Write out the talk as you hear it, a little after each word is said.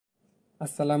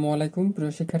আসসালামু আলাইকুম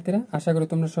প্রিয় শিক্ষার্থীরা, আশা করি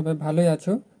তোমরা সবাই ভালোই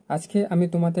আছো। আজকে আমি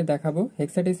তোমাদের দেখাবো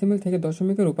হেক্সাডেসিমাল থেকে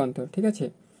দশমিকের রূপান্তর। ঠিক আছে,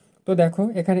 তো দেখো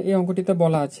এখানে এই অঙ্কটিতে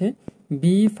বলা আছে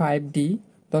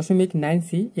B5D.9C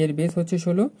এর বেস হচ্ছে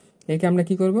 16। একে আমরা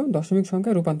কি করব, দশমিক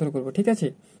সংখ্যায় রূপান্তর করব। ঠিক আছে,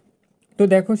 তো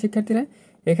দেখো শিক্ষার্থীরা,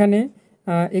 এখানে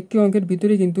একটি অঙ্কের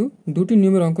ভিতরে কিন্তু দুটি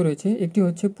নিয়মের অঙ্ক রয়েছে। একটি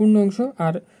হচ্ছে পূর্ণ অংশ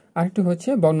আর আরেকটি হচ্ছে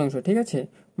ভগ্নাংশ। ঠিক আছে,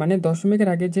 মানে দশমিকের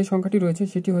আগে যে সংখ্যাটি রয়েছে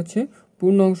সেটি হচ্ছে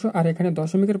পূর্ণ অংশ, আর এখানে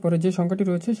দশমিকের পরে যে সংখ্যাটি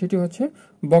রয়েছে সেটি হচ্ছে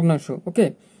ভগ্নাংশ। ওকে,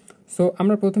 সো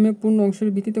আমরা প্রথমে পূর্ণ অংশের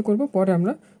ভিত্তিতে করব, পরে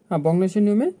আমরা ভগ্নাংশের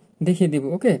নিয়মে দেখিয়ে দেব।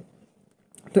 ওকে,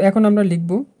 তো এখন আমরা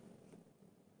লিখব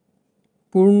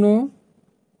পূর্ণ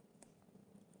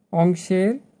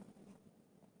অংশের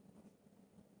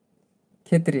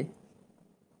ক্ষেত্রে।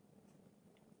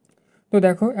 তো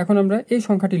দেখো এখন আমরা এই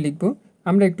সংখ্যাটি লিখব,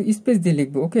 আমরা একটু স্পেস দিয়ে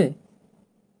লিখব। ওকে,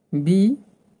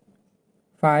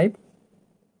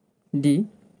 B5D।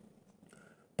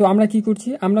 তো আমরা কি করছি,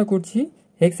 আমরা করছি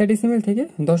হেক্সাডেসিমাল থেকে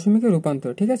দশমিকে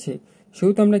রূপান্তর। ঠিক আছে,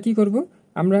 সেহেতু আমরা কি করব,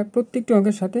 আমরা প্রত্যেকটি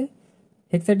অঙ্কের সাথে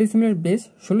হেক্সাডেসিমালের বেস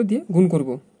 16 দিয়ে গুণ করব।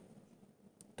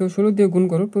 তো 16 দিয়ে গুণ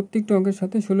করো, প্রত্যেকটি অঙ্কের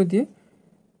সাথে 16 দিয়ে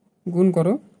গুণ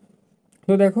করো।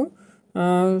 তো দেখো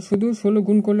শুধু 16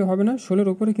 গুণ করলে হবে না, 16-এর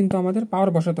উপরে কিন্তু আমাদের পাওয়ার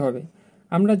বসাতে হবে।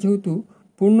 আমরা যেহেতু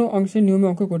পূর্ণ অংশের নিয়মে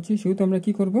অঙ্ক করছি, সেহেতু আমরা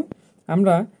কি করব,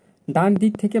 আমরা ডান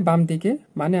দিক থেকে বাম দিকে,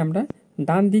 মানে আমরা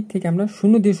ডান দিক থেকে আমরা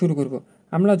 0 দিয়ে শুরু করব।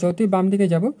 আমরা যতই বাম দিকে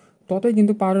যাব ততই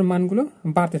কিন্তু পাওয়ারের মানগুলো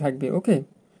বাড়তে থাকবে। ওকে,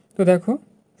 তো দেখো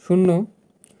 0,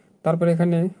 তারপর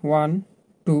এখানে 1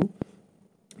 2,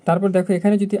 তারপর দেখো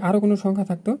এখানে যদি আরও কোনো সংখ্যা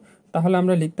থাকতো তাহলে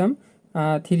আমরা লিখতাম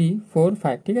 3 4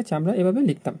 5। ঠিক আছে, আমরা এভাবে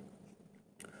লিখতাম।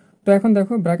 তো এখন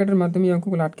দেখো ব্র্যাকেটের মাধ্যমে এই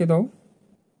অঙ্কগুলো আটকে দাও,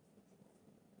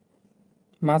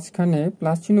 মাঝখানে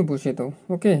প্লাস চিহ্ন বসিয়ে দাও।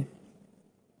 ওকে,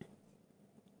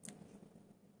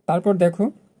 তারপর দেখো,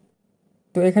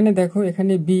 তো এখানে দেখো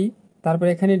এখানে বি, তারপর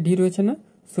এখানে ডি রয়েছে না,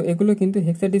 সো এগুলো কিন্তু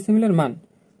হেক্সাডেসিমালের মান।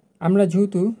 আমরা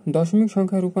যেহেতু দশমিক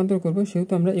সংখ্যায় রূপান্তর করব,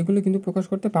 সেহেতু আমরা এগুলো কিন্তু প্রকাশ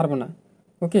করতে পারবো না।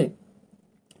 ওকে,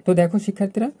 তো দেখো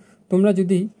শিক্ষার্থীরা, তোমরা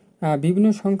যদি বিভিন্ন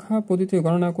সংখ্যা পদ্ধতি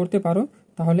গণনা করতে পারো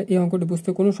তাহলে এই অঙ্কটি বুঝতে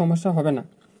কোনো সমস্যা হবে না।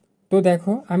 তো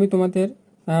দেখো আমি তোমাদের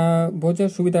বোঝার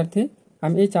সুবিধার্থে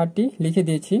আমি এই চার্টটি লিখে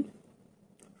দিয়েছি।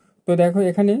 তো দেখো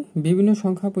এখানে বিভিন্ন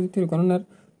সংখ্যা পদ্ধতির গণনার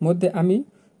মধ্যে আমি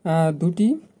দুটি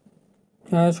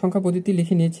সংখ্যা পদ্ধতি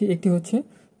লিখে নিয়েছি। একটি হচ্ছে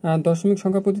দশমিক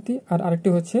সংখ্যা পদ্ধতি আর আরেকটি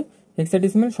হচ্ছে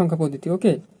হেক্সাডেসিমাল সংখ্যা পদ্ধতি।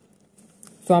 ওকে,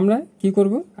 তো আমরা কি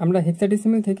করব, আমরা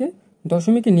হেক্সাডেসিমাল থেকে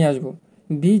দশমিকে নিয়ে আসব।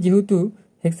 বি যেহেতু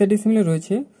হেক্সাডেসিমালে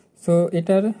রয়েছে, সো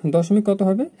এটার দশমিক কত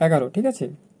হবে, 11। ঠিক আছে,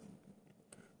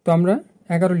 তো আমরা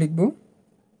 11 লিখব,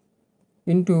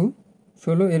 ইন্টু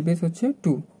 16 এর বেস হচ্ছে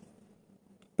 2,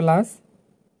 প্লাস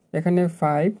এখানে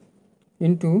 5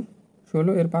 ইন্টু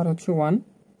 16 এর পার হচ্ছে 1,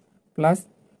 প্লাস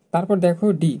তারপর দেখো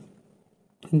ডি,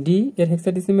 ডি এর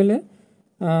হেক্সাডেসিমালে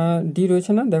ডি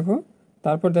রয়েছে না, দেখো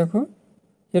তারপর দেখো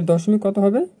এর দশমিক কত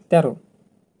হবে, 13।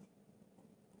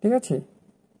 ঠিক আছে,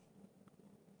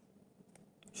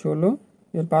 16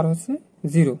 এর পার হচ্ছে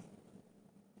 0।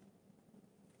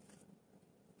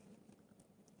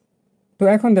 তো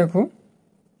এখন দেখো,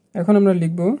 এখন আমরা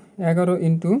লিখব 11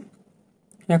 ইন্টু,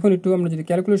 এখন একটু আমরা যদি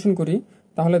ক্যালকুলেশন করি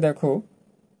তাহলে দেখো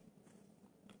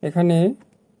এখানে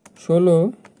 16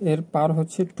 এর পার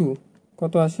হচ্ছে 2,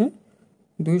 কত আসে,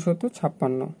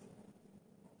 256,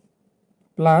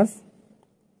 প্লাস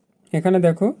এখানে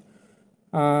দেখো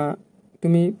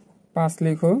তুমি 5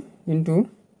 লিখো, ইন্টু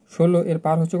 16 এর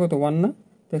পার হচ্ছে কত, 1 না,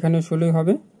 তো এখানে 16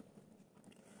 হবে।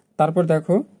 তারপর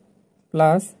দেখো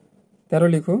প্লাস 13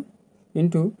 লিখো,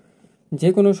 ইন্টু যে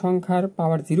কোনো সংখ্যার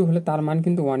পাওয়ার 0 হলে তার মান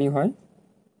কিন্তু 1ই হয়।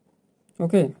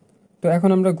 ওকে, তো এখন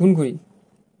আমরা গুণ করি,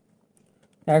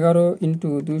 11 ইন্টু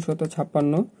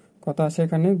 256 কত আসে,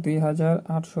 এখানে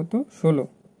 2816,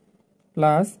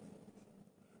 প্লাস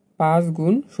 5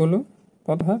 গুণ 16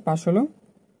 কত হয়, 5 16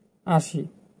 80,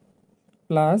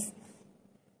 প্লাস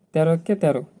 13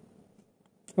 13।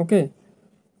 ওকে,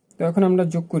 তো এখন আমরা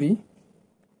যোগ করি,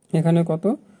 এখানে কত,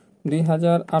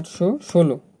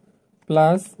 2816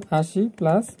 প্লাস 80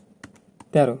 প্লাস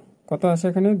 13 কত আসে,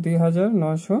 এখানে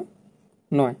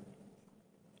 2909।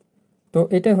 তো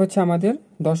এটাই হচ্ছে আমাদের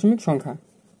দশমিক সংখ্যা।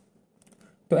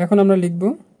 তো এখন আমরা লিখব,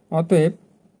 অতএব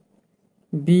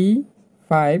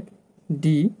B5D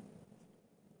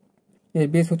এর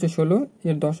বেস হচ্ছে 16,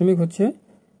 এর দশমিক হচ্ছে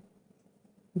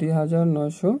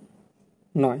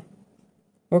 2909।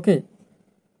 ওকে,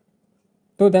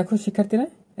 তো দেখো শিক্ষার্থীরা,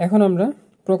 এখন আমরা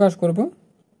প্রকাশ করব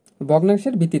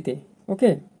ভগ্নাংশের ভিত্তিতে।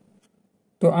 ওকে,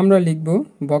 তো আমরা লিখব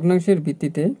ভগ্নাংশের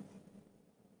ভিত্তিতে,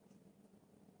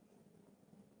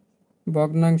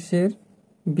 ভগ্নাংশের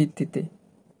ভিত্তিতে।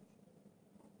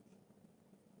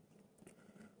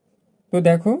 তো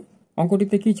দেখো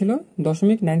অঙ্কটিতে কি ছিল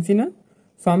 0.9c না,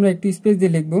 সো আমরা একটু স্পেস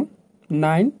দিয়ে লিখব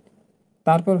 9,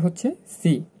 তারপর হচ্ছে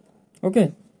সি। ওকে,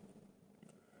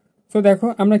 সো দেখো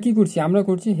আমরা কি করছি, আমরা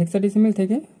করছি হেক্সাডেসিমেল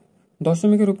থেকে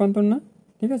দশমিকে রূপান্তর না,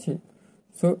 ঠিক আছে।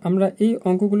 সো আমরা এই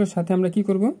অঙ্কগুলোর সাথে আমরা কি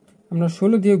করব, আমরা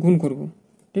 16 দিয়ে গুণ করব,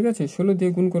 ঠিক আছে, 16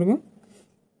 দিয়ে গুণ করব।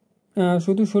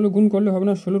 শুধু 16 গুণ করলে হবে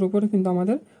না, 16-র উপরে কিন্তু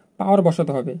আমাদের পাওয়ার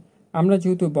বসাতে হবে। আমরা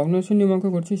যেহেতু ভগ্নাংশ নিয়ম অঙ্ক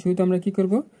করছি, সেহেতু আমরা কি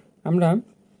করব, আমরা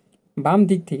বাম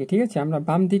দিক থেকে, ঠিক আছে, আমরা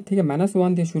বাম দিক থেকে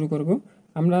 -1 দিয়ে শুরু করব।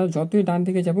 আমরা যতই ডান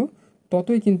দিকে যাব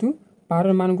ততই কিন্তু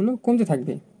পাওয়ারের মানগুলো কমতে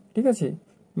থাকবে, ঠিক আছে।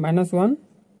 -1,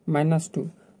 -2,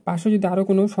 পাশে যদি আরও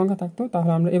কোনো সংখ্যা থাকতো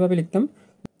তাহলে আমরা এভাবে লিখতাম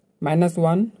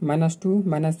 -1, -2,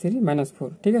 -3, -4,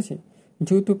 ঠিক আছে।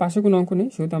 যেহেতু পাশে কোনো অঙ্ক নেই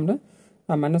সেহেতু আমরা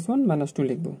 -1, -2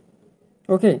 লিখব।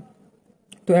 ওকে,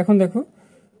 তো এখন দেখো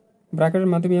ব্র্যাকেটের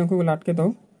মাধ্যমে অঙ্কগুলো আটকে দাও,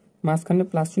 মাঝখানে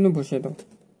প্লাস চিহ্ন বসিয়ে দাও।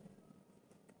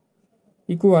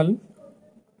 ইকুয়াল,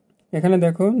 এখানে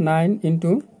দেখো 9 ×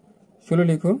 16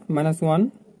 লিখো, -1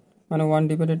 মানে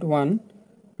 1/1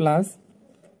 প্লাস,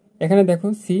 এখানে দেখো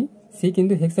সি, সি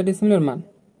কিন্তু হেক্সাডেসিমালের মান,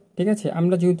 ঠিক আছে।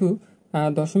 আমরা যেহেতু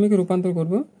দশমিকে রূপান্তর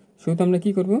করব সেহেতু আমরা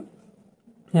কি করব,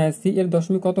 হ্যাঁ সি এর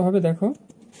দশমিক কত হবে দেখো,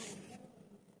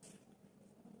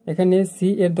 এখানে সি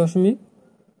এর দশমিক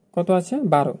কত আছে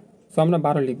 12, সো আমরা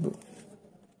 12 লিখব।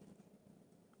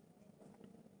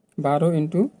 12 ×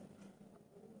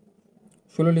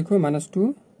 16 লিখো, -2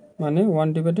 মানে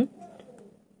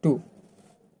 1/2।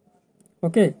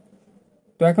 ওকে,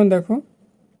 তো এখন দেখো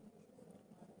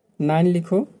 9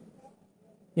 লিখো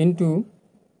ইন্টু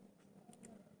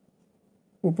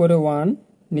উপরে 1,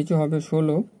 নিচে হবে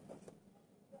 16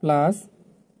 প্লাস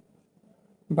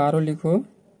 12 লিখো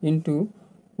ইন্টু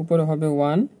উপরে হবে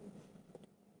 1।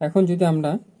 এখন যদি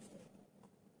আমরা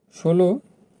 16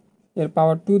 এর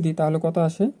পাওয়ার 2 দিই তাহলে কত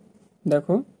আসে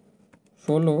দেখো,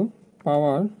 16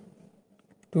 পাওয়ার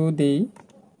 2 দিই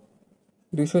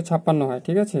 256 হয়,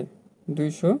 ঠিক আছে,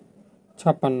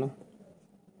 256।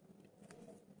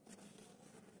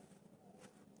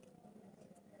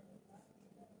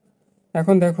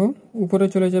 এখন দেখো উপরে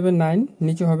চলে যাবে 9,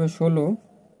 নিচে হবে 16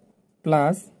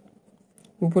 প্লাস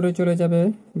উপরে চলে যাবে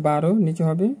 12, নিচে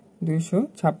হবে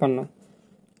 256।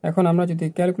 এখন আমরা যদি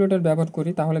ক্যালকুলেটর ব্যবহার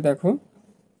করি তাহলে দেখো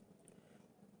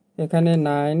এখানে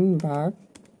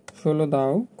 9/16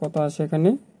 দাও, কত আসে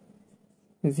এখানে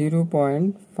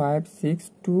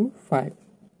 0.5625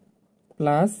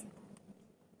 প্লাস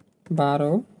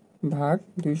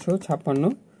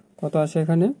 12/256 কত আসে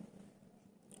এখানে,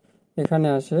 এখানে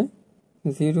আসে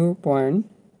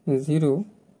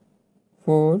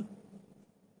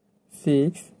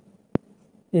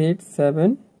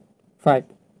 0.04685।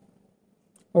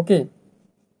 ওকে,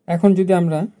 এখন যদি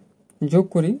আমরা যোগ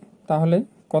করি তাহলে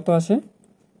কত আসে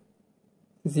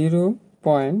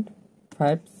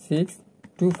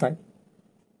 0.5625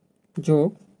 যোগ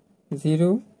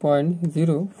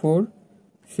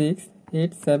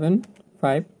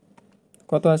 0.04685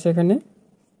 কত আসে এখানে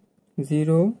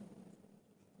 0,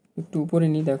 একটু উপরে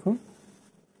নিই দেখো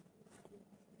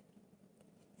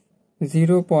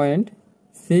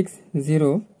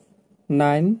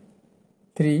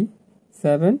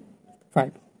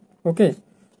 0.60935। ওকে,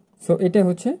 সো এটা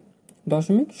হচ্ছে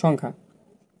দশমিক সংখ্যা।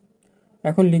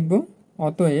 এখন লিখব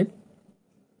অতএব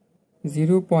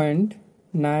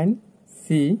 0.9c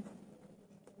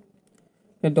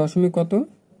এর দশমিক কত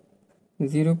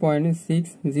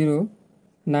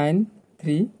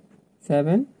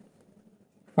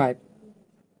 0.60935।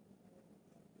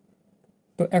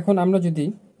 তো এখন আমরা যদি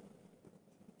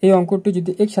এই অঙ্কটি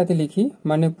যদি একসাথে লিখি,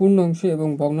 মানে পূর্ণাংশ এবং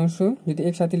ভগ্নাংশ যদি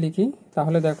একসাথে লিখি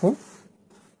তাহলে দেখো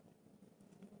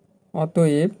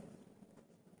অতএব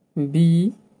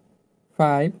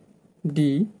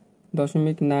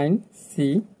B5D.9c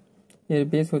এর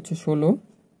বেস হচ্ছে 16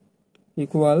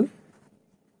 ইকুয়াল,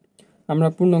 আমরা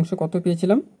পূর্ণাংশ কত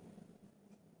পেয়েছিলাম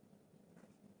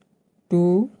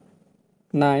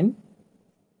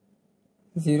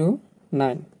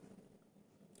 2909,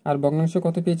 আর ভগ্নাংশ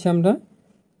কত পেয়েছি আমরা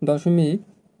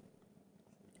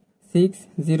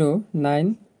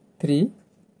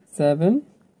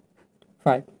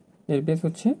 0.60935, এর বেস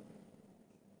হচ্ছে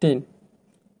 10।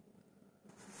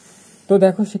 তো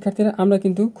দেখো শিক্ষার্থীরা, আমরা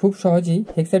কিন্তু খুব সহজেই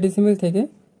হেক্সাডেসিমাল থেকে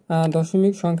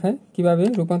দশমিক সংখ্যায় কিভাবে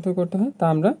রূপান্তর করতে হয় তা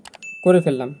আমরা করে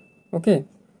ফেললাম। ওকে,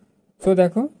 তো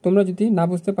দেখো তোমরা যদি না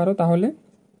বুঝতে পারো তাহলে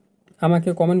আমাকে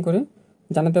কমেন্ট করে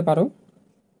জানাতে পারো।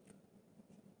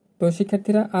 তো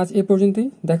শিক্ষার্থীরা আজ এ পর্যন্তই,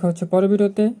 দেখা হচ্ছে পরের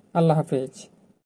ভিডিওতে। আল্লাহ হাফেজ।